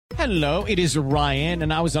Hello, it is Ryan,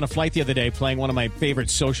 and I was on a flight the other day playing one of my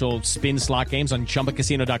favorite social spin slot games on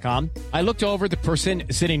ChumbaCasino.com. I looked over at the person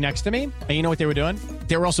sitting next to me, and you know what they were doing?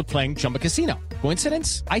 They were also playing Chumba Casino.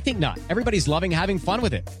 Coincidence? I think not. Everybody's loving having fun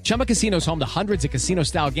with it. Chumba Casino is home to hundreds of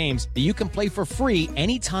casino-style games that you can play for free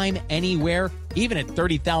anytime, anywhere, even at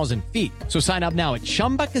 30,000 feet. So sign up now at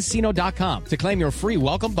ChumbaCasino.com to claim your free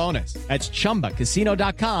welcome bonus. That's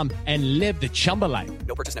ChumbaCasino.com and live the Chumba life.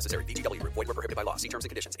 No purchase necessary. VGW. Void where prohibited by law. See terms and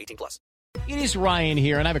conditions. 18+. It is Ryan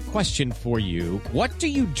here, and I have a question for you. What do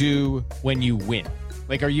you do when you win?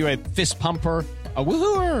 Like, are you a fist pumper, a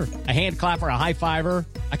woohooer, a hand clapper, a high fiver?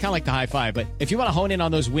 I kind of like the high five, but if you want to hone in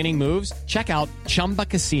on those winning moves, check out Chumba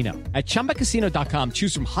Casino. At ChumbaCasino.com,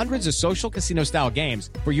 choose from hundreds of social casino-style games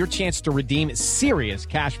for your chance to redeem serious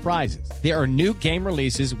cash prizes. There are new game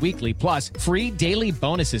releases weekly, plus free daily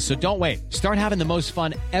bonuses, so don't wait. Start having the most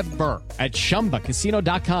fun ever at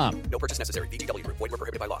ChumbaCasino.com. No purchase necessary. VGW. Void where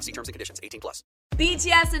prohibited by law. See terms and conditions. 18+.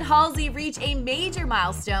 BTS and Halsey reach a major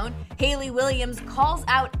milestone. Hayley Williams calls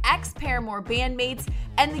out ex-Paramore bandmates,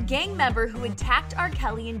 and the gang member who attacked R.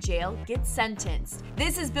 Kelly in jail gets sentenced.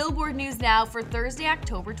 This is Billboard News Now for Thursday,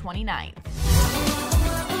 October 29th.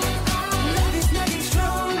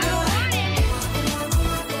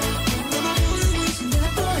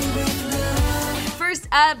 First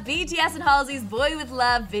up, BTS and Halsey's Boy With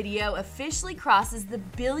Love video officially crosses the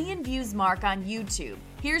 1 billion views mark on YouTube.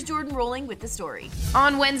 Here's Jordan Rolling with the story.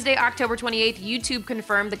 On Wednesday, October 28th, YouTube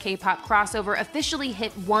confirmed the K-pop crossover officially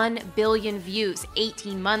hit 1 billion views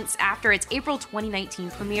 18 months after its April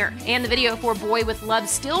 2019 premiere. And the video for Boy With Love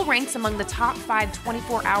still ranks among the top 5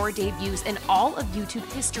 24-hour debuts in all of YouTube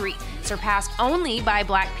history, surpassed only by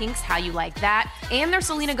Blackpink's How You Like That and their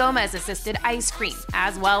Selena Gomez-assisted Ice Cream,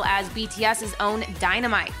 as well as BTS's own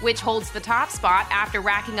Dynamite, which holds the top spot after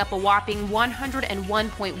racking up a whopping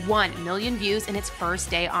 101.1 million views in its first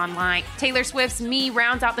day online. Taylor Swift's Me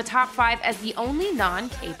rounds out the top 5 as the only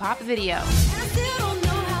non-K-pop video.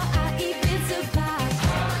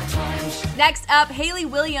 Next up, Hayley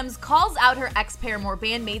Williams calls out her ex-Paramore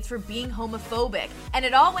bandmates for being homophobic, and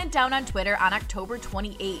it all went down on Twitter on October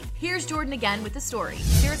 28th. Here's Jordan again with the story.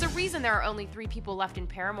 There's a reason there are only 3 people left in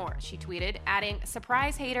Paramore, she tweeted, adding,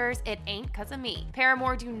 "Surprise haters, it ain't 'cause of me."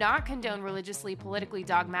 Paramore do not condone religiously, politically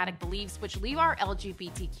dogmatic beliefs which leave our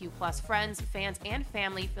LGBTQ+ friends, fans, and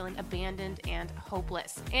family feeling abandoned and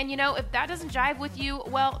hopeless. And you know, if that doesn't jive with you,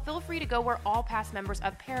 well, feel free to go where all past members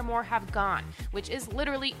of Paramore have gone, which is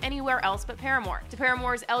literally anywhere else but Paramore. To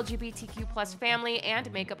Paramore's LGBTQ+ family and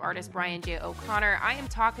makeup artist Brian J. O'Connor, I am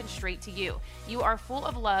talking straight to you. You are full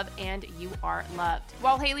of love and you are loved.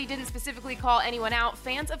 While Hayley didn't specifically call anyone out,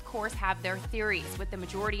 fans of course have their theories, with the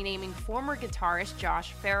majority naming former guitarist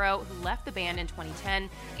Josh Farro, who left the band in 2010,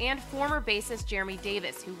 and former bassist Jeremy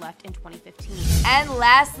Davis, who left in 2015. And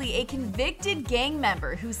lastly, a convicted gang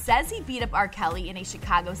member who says he beat up R. Kelly in a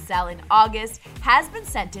Chicago cell in August has been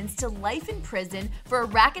sentenced to life in prison for a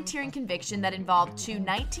racketeering conviction that involved 2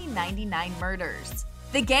 1999 murders.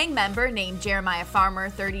 The gang member, named Jeremiah Farmer,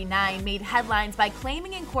 39, made headlines by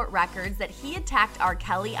claiming in court records that he attacked R.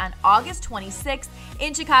 Kelly on August 26th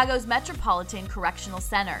in Chicago's Metropolitan Correctional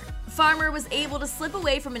Center. Farmer was able to slip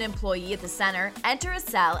away from an employee at the center, enter a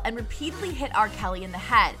cell, and repeatedly hit R. Kelly in the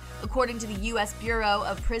head, according to the U.S. Bureau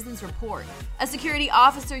of Prisons report. A security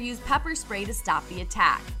officer used pepper spray to stop the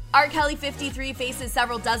attack. R. Kelly, 53, faces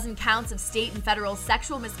several dozen counts of state and federal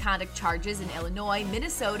sexual misconduct charges in Illinois,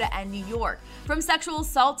 Minnesota, and New York, from sexual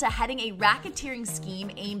assault to heading a racketeering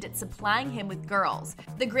scheme aimed at supplying him with girls.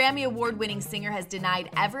 The Grammy Award-winning singer has denied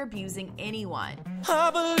ever abusing anyone. I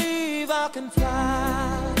believe I can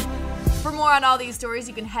fly. For more on all these stories,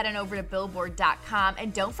 you can head on over to Billboard.com,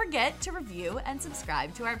 and don't forget to review and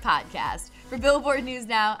subscribe to our podcast. For Billboard News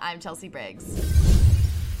Now, I'm Chelsea Briggs.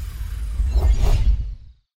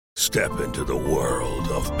 Step into the world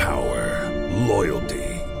of power, loyalty,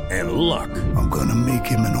 and luck. I'm gonna make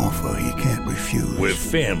him an offer he can't refuse. With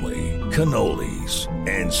family, cannolis,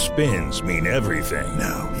 and spins mean everything.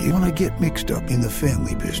 Now, you wanna get mixed up in the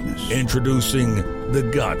family business. Introducing The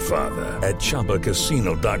Godfather at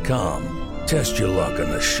ChumbaCasino.com. Test your luck in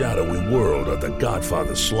the shadowy world of The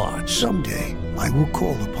Godfather slot. Someday, I will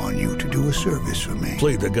call upon you to do a service for me.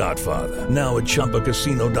 Play The Godfather, now at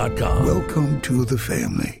ChumbaCasino.com. Welcome to the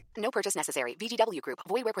family. No purchase necessary. VGW Group.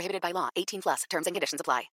 Void where prohibited by law. 18+. Terms and conditions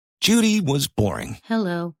apply. Judy was boring.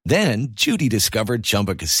 Hello. Then Judy discovered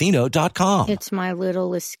ChumbaCasino.com. It's my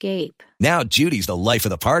little escape. Now Judy's the life of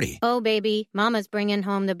the party. Oh, baby, mama's bringing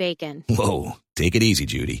home the bacon. Whoa, take it easy,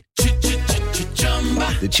 Judy.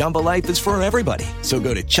 The Chumba life is for everybody. So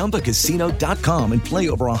go to ChumbaCasino.com and play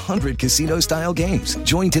over 100 casino-style games.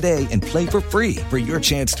 Join today and play for free for your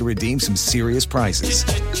chance to redeem some serious prizes.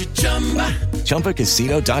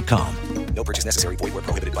 ChumbaCasino.com. No purchase necessary. Void where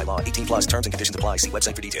prohibited by law. 18 plus terms and conditions apply. See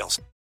website for details.